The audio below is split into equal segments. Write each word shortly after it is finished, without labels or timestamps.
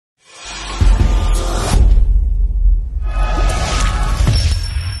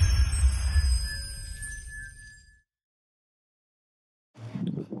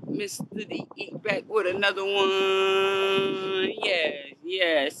Mr.D-E back with another one.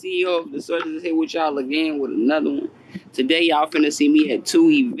 Yeah. CEO of Dasourcess is here with y'all again with another one. Today, y'all finna see me at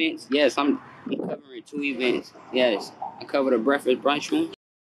 2 events. Yes, I'm covering 2 events. Yes, I covered a breakfast brunch one.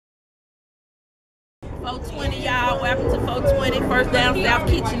 420, y'all. Welcome to 420 First Down South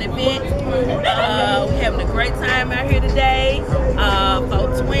Kitchen event. We're having a great time out here today.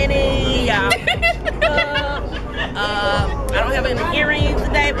 420, y'all. I don't have any earrings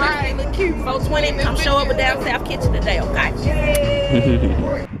today, but they look cute. 420, I'm showing up with Down South Kitchen today, okay?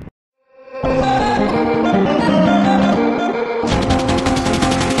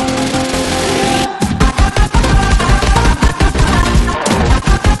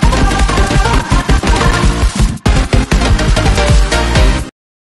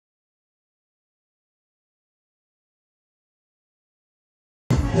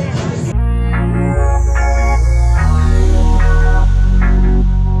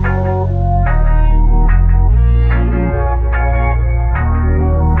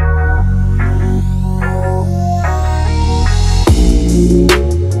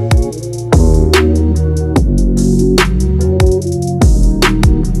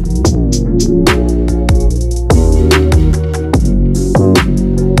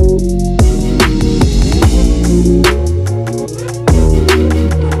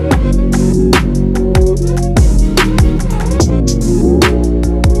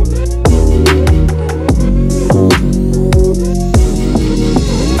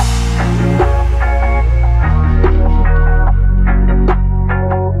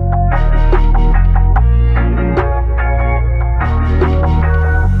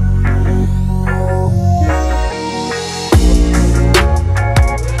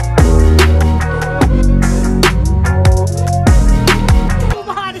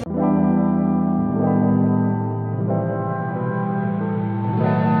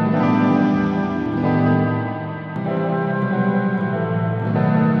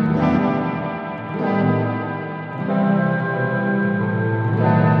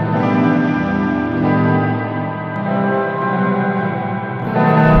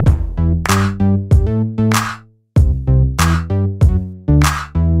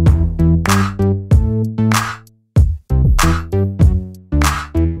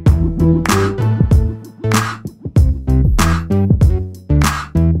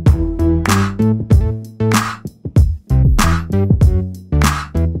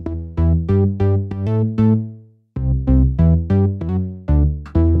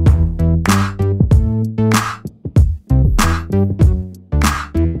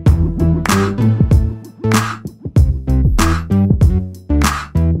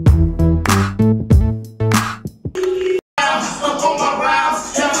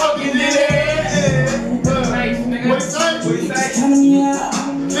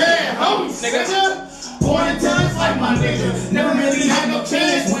 Never really had no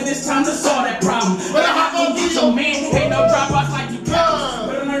chance when it's time to solve that problem. But I'm not gonna get your man. Ain't no dropouts like you got.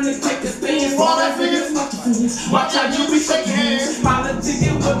 Better learn to take the stance. For all that figures, watch how you be shaking hands.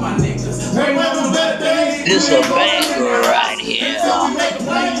 Politicking with my niggas. This a banger right here. Until we make a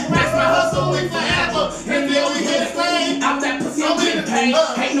play. That's my hustle, we forever. Until we hit the flame. Out that pussy, I'm in the pain.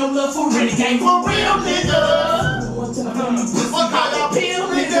 Ain't no love for renegade. For real, nigga. Fuck how y'all feel,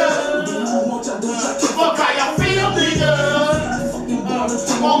 nigga. Fuck how y'all feel, nigga.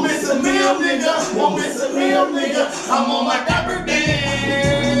 Won't miss a meal, nigga. Won't miss a meal, nigga. I'm on my dapper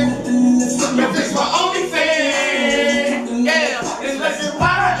dance. If it's my only thing, yeah, and let's just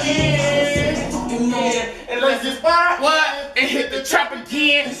buy in. Yeah, and let's just buy what? And hit the trap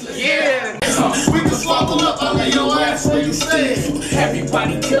again. Yeah. We can swallow up, I'll lay your ass where you stay.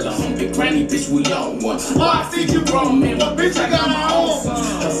 Everybody kill a hungry granny, bitch, we on one. Why I think you wrong, man, but bitch, I got my own son.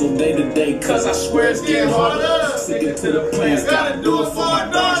 Hustle day to day, cause I swear it's getting harder. Sticking to the plans, gotta do it for a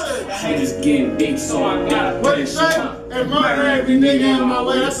dollar. Haters getting deep, so I gotta put it straight up. And murder every nigga in my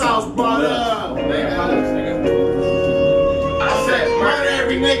way, that's how it's brought up. I said murder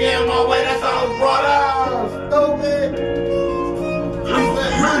every nigga in my way, that's how it's brought up. Stupid. I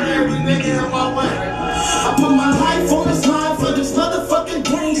said murder every nigga in my way. I put my life on this line for this motherfucking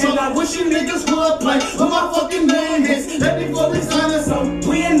game, so I wish you niggas would play. But my fucking name is, let me go resign it, so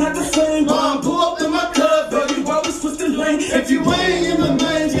we ain't not the same. Pull up in my club, baby, while we switch the lane. If you ain't in the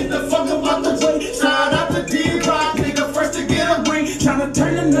lane, get the fuck up out the way. Shout out to D-Rock, nigga, first to get a ring. Tryna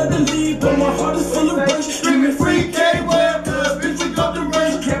turn another lead, but my heart is full of rage. Screaming free K-Web, cause bitch, we got the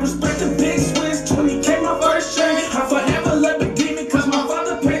range. Can't respect the big switch, 20K my first change. I forever let me give me, cause my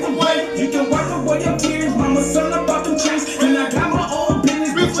father paid the way. You can wipe away your tears, mama, son about them chains. And I got my own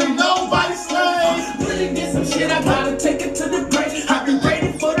business, bitch, ain't nobody slave. Really get some shit I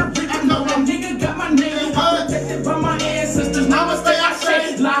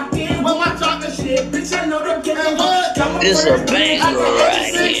Locked in with my chocolate shit. Bitch, I know them kids. It's a banger right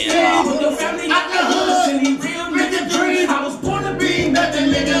here. With your family out the hood, city, real nigga dream. I was born to be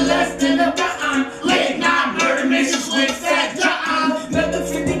nothing, nigga, less than a dime. Late night murder, nation switch, fat dime.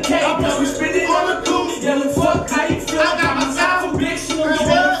 Nothing 50K, plus we spend it on the coupe. Yelling fuck, how you feel? I got my side from big shit. You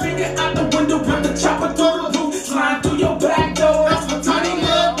wanna figure out the window, run the chopper through the roof. Slide through your back door, that's what Tiny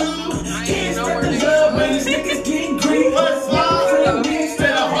love do. Can't spread the love when these niggas getting greedy.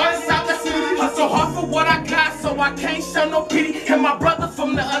 Hustle hard for what I got, so I can't show no pity. And my brother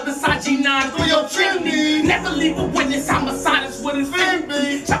from the other side, G9 through your chimney. Never leave a witness, I'm a silence with his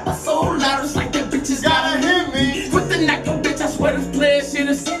envy. Chopper so loud, it's like that bitches gotta hit me. Put the knock your bitch, I swear this player shit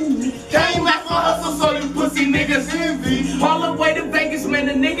is sending me. Came back for hustle, so them pussy niggas envy. All the way to Vegas, man,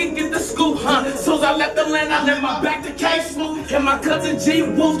 the nigga get the scoop, huh? Soon as I left the land, I left my back to K-Smooth. And my cousin G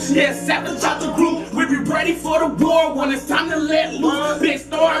Wolf, yeah, savage out the group. We be ready for the war when it's time to let loose. Big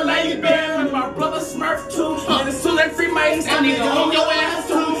Star, Lady Bear, and my brother Smurf too. And as soon as Freemasons, that nigga on your ass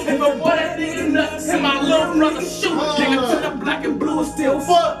too. If a boy that nigga nuts, and my little brother shoot. Nigga to the black and blue, still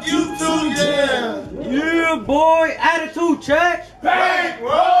fuck you too, yeah. Yeah, boy, attitude check.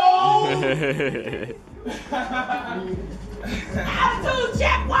 Bankroll! Attitude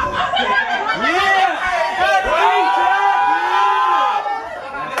check. Wow. Yeah, attitude check.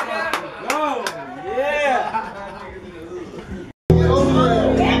 Go, yeah.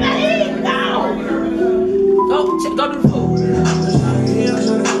 Go do the food.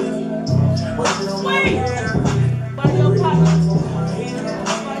 Wait. By your partner.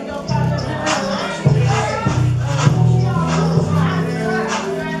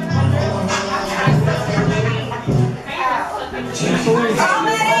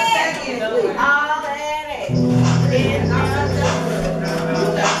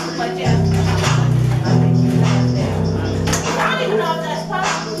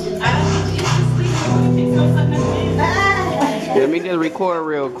 Let me just record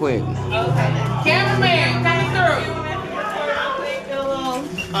real quick. Cameraman, come through.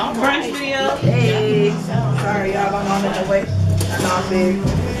 Brunch video. Hey, sorry y'all, I'm on the way. I'm big.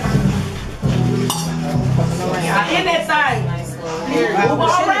 In that side. Me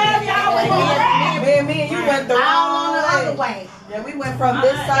and you went the wrong way. Yeah, we went from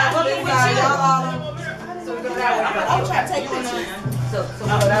this side to this side. Y'all all on. So we go that way. I'm trying to take one of So go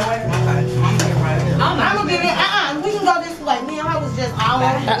that way? I'm gonna get it. We can go this way. Me and her was just all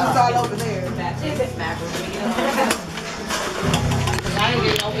over. It's all over there. I ain't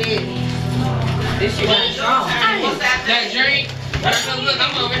getting no bed. This shit got strong. That drink. Look,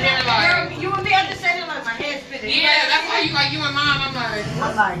 I'm over here like. You and me, I just said it like my head's spinning. Yeah, that's why you like you and mom. I'm like.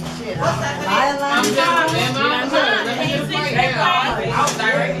 I'm like, shit. I'm just, man, I'm good. Let me just play now. I was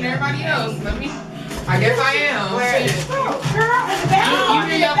directing everybody else. I guess I am. Shit. You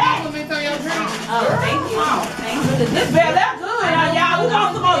hear your compliments on your drink? Oh, thank you. This bell, that's good. Y'all, we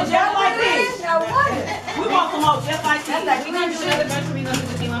want some more just like this. We want some more just like this. We're going to do another bunch. We're going to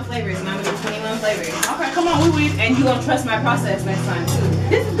do 21 flavors. And I'm going to do 21 flavors. Okay, come on. And you're going to trust my process next time, too.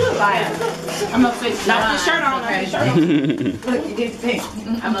 This is good. Like, I'm gonna fix Knock your shirt on. Okay. Shirt on. Look, you did think.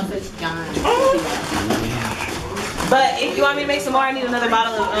 I'm going to fix John. But if you want me to make some more, I need another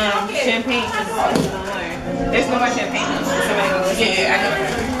bottle of champagne. There's no more champagne. Yeah, I know.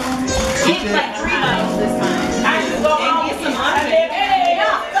 Get like 3 bottles this time. I should go And home. get some Hey,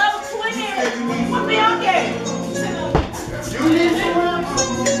 y'all, so 20. What me on there?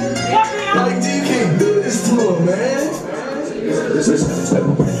 Like, you can't do this to him, man.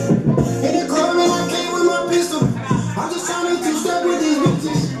 In the club, and I came with my pistol. I'm just trying to two-step with these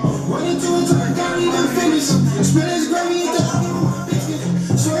bitches. Running to a turn, can't even finish. Spinach gravy in the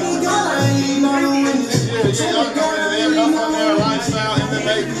swear to God, I ain't leaving no witness. Swear to God, I ain't leaving no witness.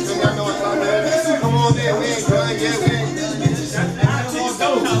 Come on there, we ain't done yet, we ain't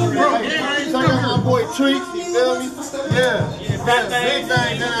check out my boy Treats, you feel me? Yeah. Big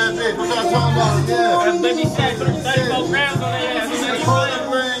thing down there. What y'all talking about? Yeah. That's baby Shaq, 34 grams on that ass.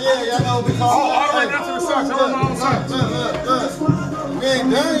 Yeah, y'all know we call it. All the way down to the socks. Look. We ain't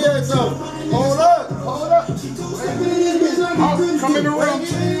done yet, though. Hold up. Come in the room.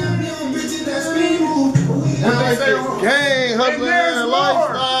 Gang, hustling and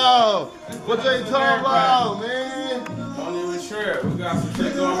lifestyle. What they talking about, man? Don't even trip. We got some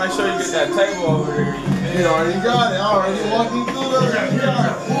shit going. Make sure you get that table over there. You already got it. Already walking through the.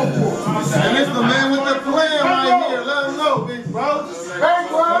 And it's the man with the plan right here. Let him know, big bro.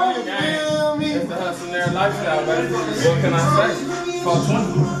 Bankroll, you feel me? It's the hustling there lifestyle, baby. What can I say?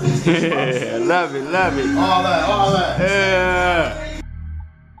 420. Love it. All that. Yeah.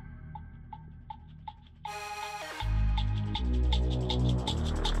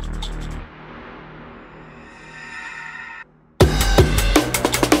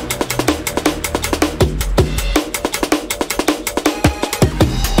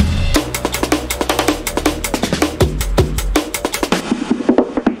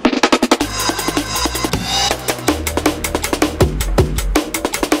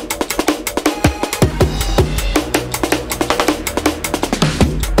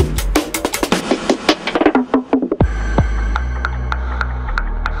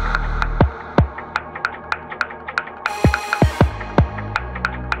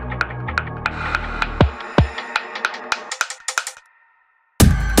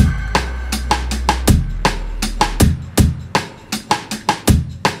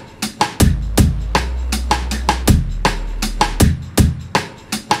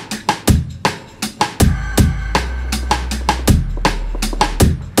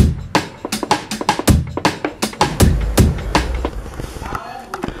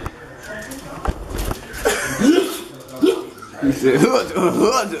 He said,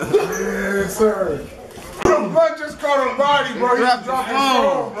 Yes, sir. Brunch just caught a body, bro. He just dropped his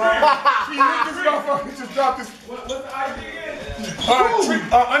phone, bro. This motherfucker just dropped his. What's the ID?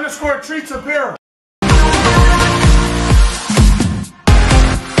 Underscore treats apparel.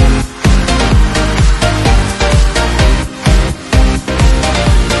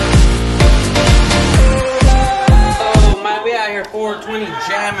 Oh, man, we out here 420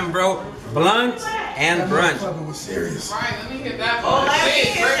 jamming, bro. Blunt and brunch. Was serious. Right, let me hit that one.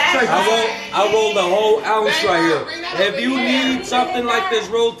 I rolled the whole ounce right here. If you need something like this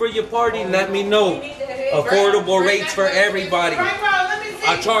rolled for your party, let me know. Affordable rates for everybody.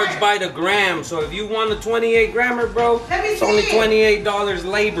 I charge by the gram, so if you want a 28 grammer, bro, it's only $28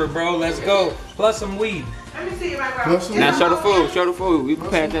 labor, bro. Let's go. Plus some weed. Let me see my bro. now show the food. Show the food. We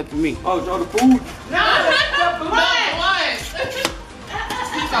pass that to me. Oh, show the food?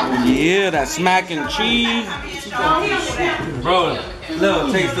 Yeah, that smack and cheese. Bro,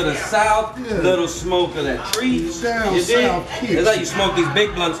 little taste of the South, little smoke of that tree. You dig? It's like you smoke these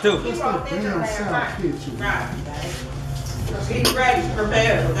big blunts too. Damn South kitchen. Get ready,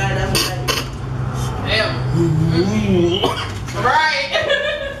 prepare. Damn. Right.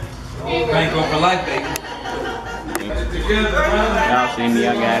 Bank for life, baby. Y'all see me, I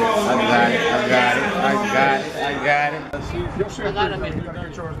got it.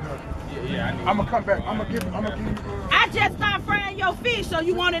 I'm gonna come back. I'm gonna give you. I just stopped frying your fish, so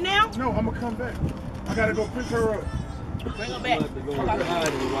you want it now? No, I'm gonna come back. I gotta go pick her up. Bring her back. Here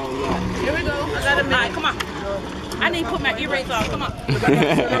we go. I got a minute. Come on. I need to put my earrings on. Come on. Come on.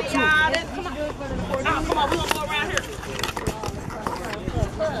 Come on. We're gonna go around here.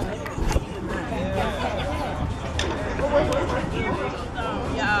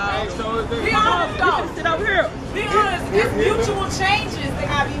 Be honest though. Sit over here. Be honest. It's mutual changes that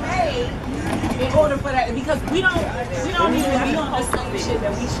gotta be made in order for that, because we don't even be on the same shit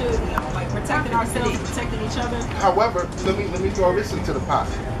that we should be on, like protecting ourselves, protecting each other. However, let me throw this into the pot.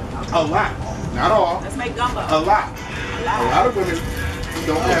 A lot, not all. Let's make gumbo. A lot. A lot of women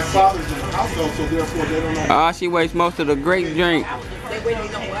don't have fathers in the household, so therefore they don't know. She wastes most of the grape drink.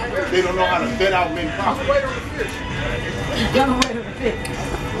 They don't know how to vet out men properly.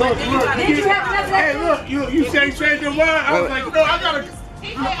 Did you have enough? Hey, look, you say change your mind. I was like, no, I'm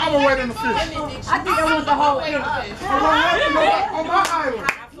gonna wait on the fish. I think I want the whole thing. On my island.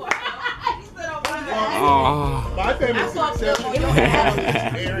 My family's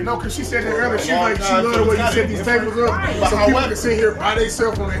exception. No, because she said that earlier. She like, she loved the way you set these tables up. So people can sit here by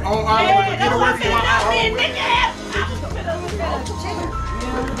themselves on their own island and get away from my island.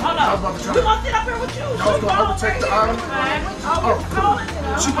 Hold on. We gonna sit up here with you. I was gonna overtake the island. Oh,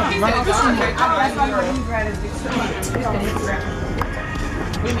 she gonna run off the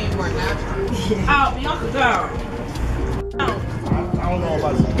We need more natural. I'll be on the ground. I don't know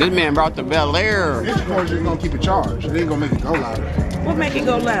about that. This man brought the Bel Air. This cord is gonna keep it charged. It ain't gonna make it go louder. What make it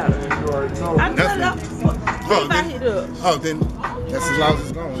go louder? I cut it up. Oh, then that's as loud as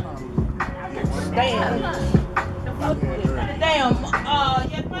it's going. Damn. Damn.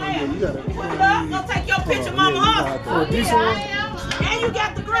 Yes, ma'am. Put it up. Go take your picture, mama. Huh? And you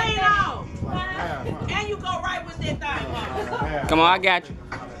got the green on. And you go right with that thing. Come on, I got you.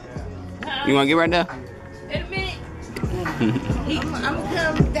 You wanna get right there? In a minute. I'm gonna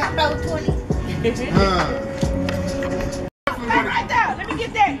come with that 420. Stay right there. Let me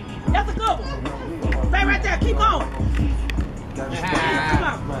get that. That's a good one. Stay right there. Keep going. Come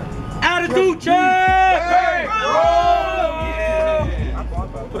on. Attitude check! Hey!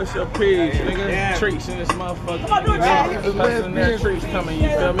 Push your pigs, nigga. Yeah. Treats in this motherfucker. Come on, do it, Chad. There's treats coming, you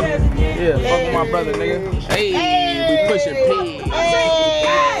feel me? Yeah, fuck with my brother, nigga. Hey, we pushing pigs.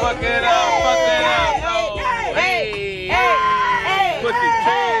 Fuck it up, fuck it up. Hey, put the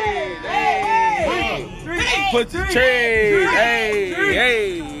cheese. Put the cheese.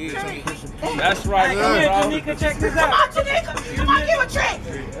 Hey. That's right, bro. Janika, check this out. Come on, Janika. Come on, give a trick.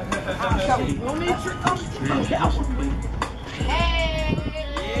 Want me a trick on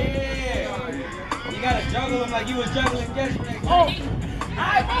You gotta juggle him like you was juggling yesterday. Oh. All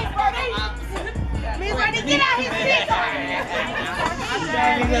right, Miss Birdie, get out here, sit.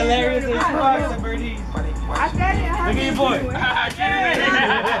 He's hilarious as fuck, Birdie. I said it. Look at your boy.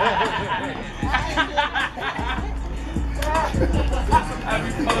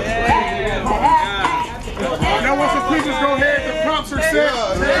 Now once the preachers go ahead, the prompts are set.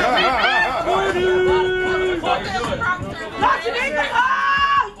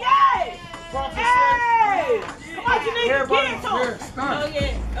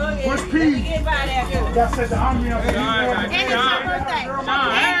 Where's P? That said the army of the And it's my birthday.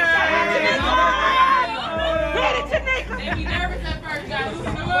 Hit it, Tanika.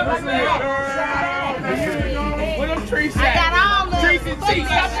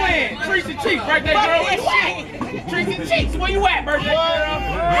 cheeks, birthday girl. Where you at? Tricks and cheeks. Where you at, birthday girl?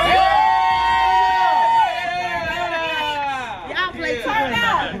 Y'all play too much.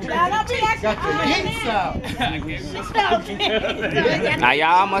 Y'all don't be acting. Got your yeeks out. Now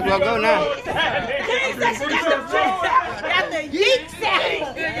y'all must well go now. Got the yeeks out.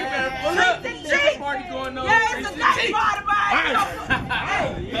 Party going on. Yeah, it's a nice party, man.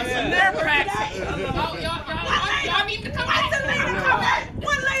 That's a nerve practice. Y'all need to come What's the lady come back?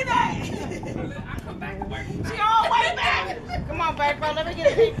 What lady? She always back. Come on, baby, bro. Let me get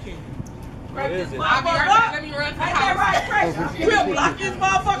a picture. What is it? I'll be right back. Let me run to the house. Right, Chris. We'll block this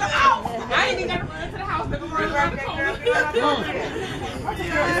motherfucker out. I ain't even got to run to the house. Let me run around the corner.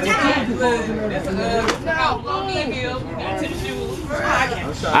 Blow me in heels. Got to the shoes.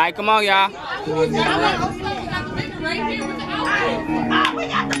 All right, come on, y'all. We got the vendor right here with the outfit. We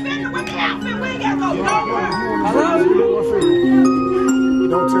got the vendor with the outfit. We ain't got no nowhere.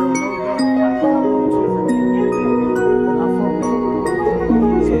 Don't tell nobody.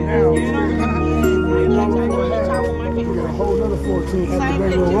 We got a whole other 14 at the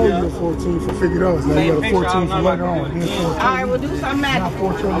regular rodeo 14 for $50. Now you got a 14 for later on. Alright, we'll do some magic. Not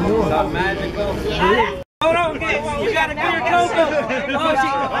 14 more. Hold on, you gotta clear Coco. Oh,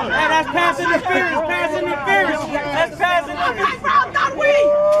 that's pass interference, pass interference. That's pass interference.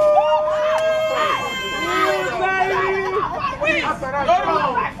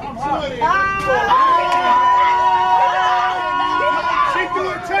 She threw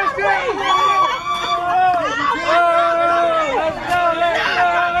a touchdown.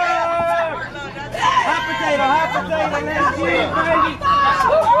 Hot potato, let's get it, baby. Let's go.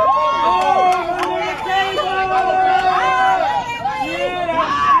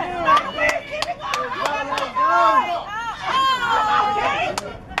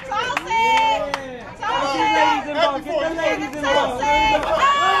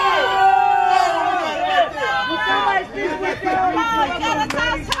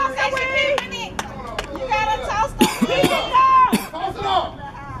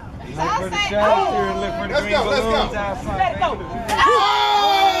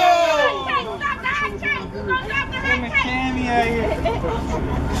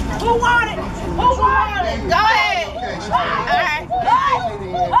 Who won it? Go ahead. Alright.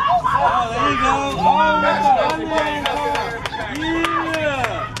 Oh, there you go. Let's go, man.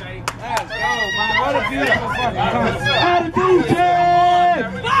 What a beautiful fucking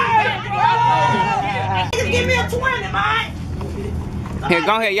Give me a 20, man. Here,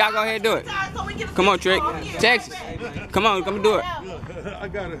 go ahead. Y'all go ahead and do it. Come on, Trick. Texas. Come on, come do it. I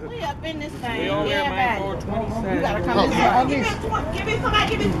got it. We up in this thing. We on there, man, for 20 cents. You gotta come in here. Give me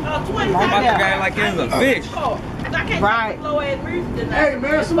 20. I'm about to guy like it's a fish. Right. Hey,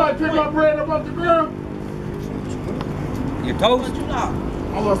 man, somebody pick my bread up off the ground. You toast? I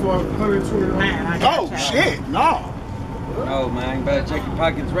lost about 120. Oh, shit. No. Oh, man, you better check your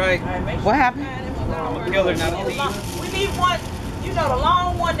pockets right. What happened? I'm a killer, not a thief. We need one, you know, the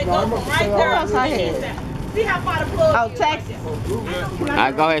long one that goes from right there. else I had? See how far the plug Oh, is Texas. All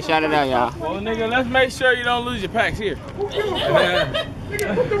right, go ahead, shout it out, y'all. Well, nigga, let's make sure you don't lose your packs here.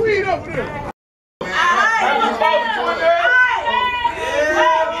 Nigga, put the weed over there.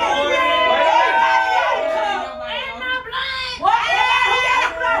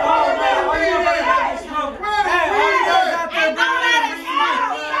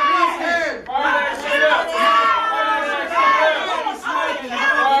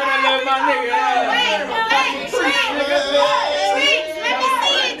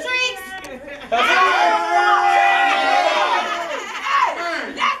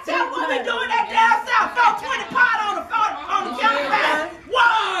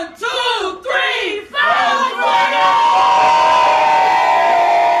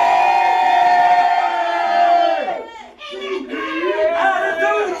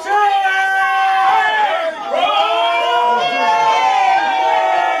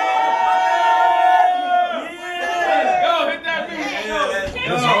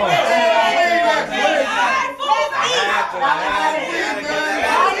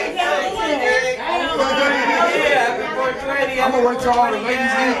 I'm gonna wait till all the ladies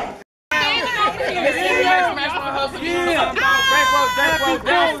leave. Back row,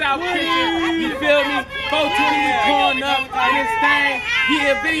 down south kitchen. You feel me? 420 we going up in this thing.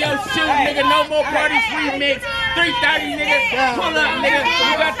 Yeah, video shoot, nigga. No more parties remix. 330, nigga. Pull up, nigga.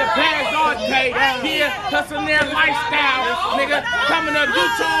 We got the bags on tape. Here, hustle their lifestyle, nigga. Coming up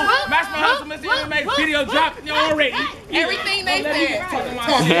YouTube. Match my hustle, Mr. MMA video dropping already. Everything they said.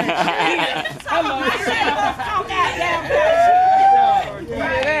 Hello.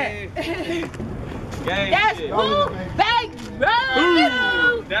 That's who? Bang, bro.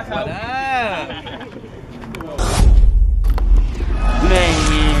 That's how.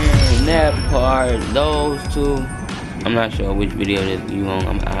 Man, that part, those two. I'm not sure which video that you on.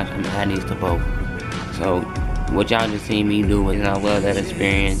 I'm adding these to both. So, what y'all just seen me do, and I love that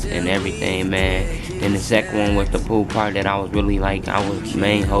experience and everything, man. Then the second one was the pool part that I was really like, I was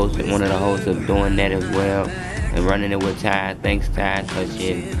main host and one of the hosts of doing that as well. And running it with Ty. Thanks, Ty. Cause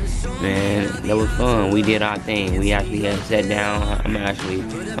shit, man, that was fun. We did our thing. We actually had sat down. I'm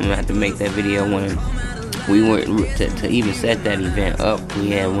gonna have to make that video when we went to even set that event up.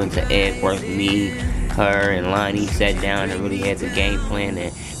 We had went to Edworth, me, her, and Lonnie sat down and really had the game plan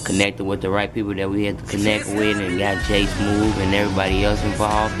and connected with the right people that we had to connect with, and got Jay Smooth and everybody else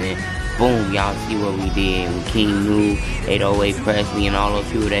involved, and boom, y'all see what we did with King New, 808 Presley, and all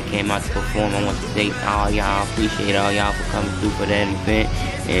those people that came out to perform. I want to thank all y'all, appreciate all y'all for coming through for that event,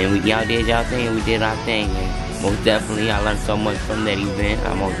 and y'all did y'all thing, we did our thing, and most definitely I learned so much from that event.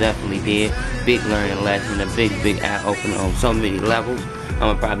 I most definitely did. Big learning lesson, a big eye opener on so many levels. I'm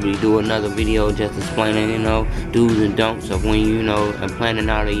gonna probably do another video just explaining, you know, do's and don'ts of when, you know, and planning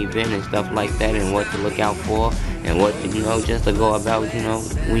out an event and stuff like that, and what to look out for, and what to, you know, just to go about, you know,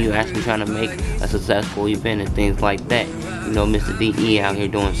 when you're actually trying to make a successful event and things like that. You know, Mr.D-E out here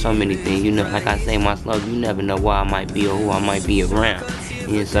doing so many things. You know, like I say myself, you never know where I might be or who I might be around.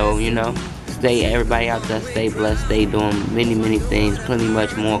 And so, you know, everybody out there, stay blessed, stay doing many things, plenty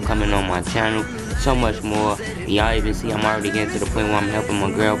much more coming on my channel. So much more. Y'all even see I'm already getting to the point where I'm helping my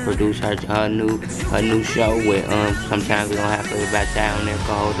girl produce her new show with sometimes we don't have everybody on there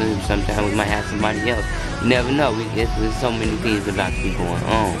co-hosting, sometimes we might have somebody else. You never know. There's so many things about to be going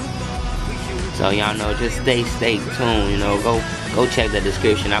on. So y'all know, just stay tuned, you know, go check the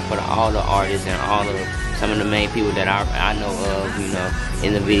description. I put all the artists and all of some of the main people that I know of, you know,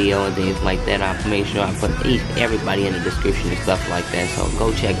 in the video and things like that. I make sure I put everybody in the description and stuff like that. So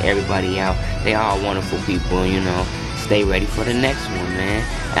go check everybody out. They are all wonderful people, you know. Stay ready for the next one, man.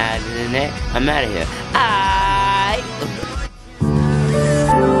 Other than that, I'm out of here. Aight.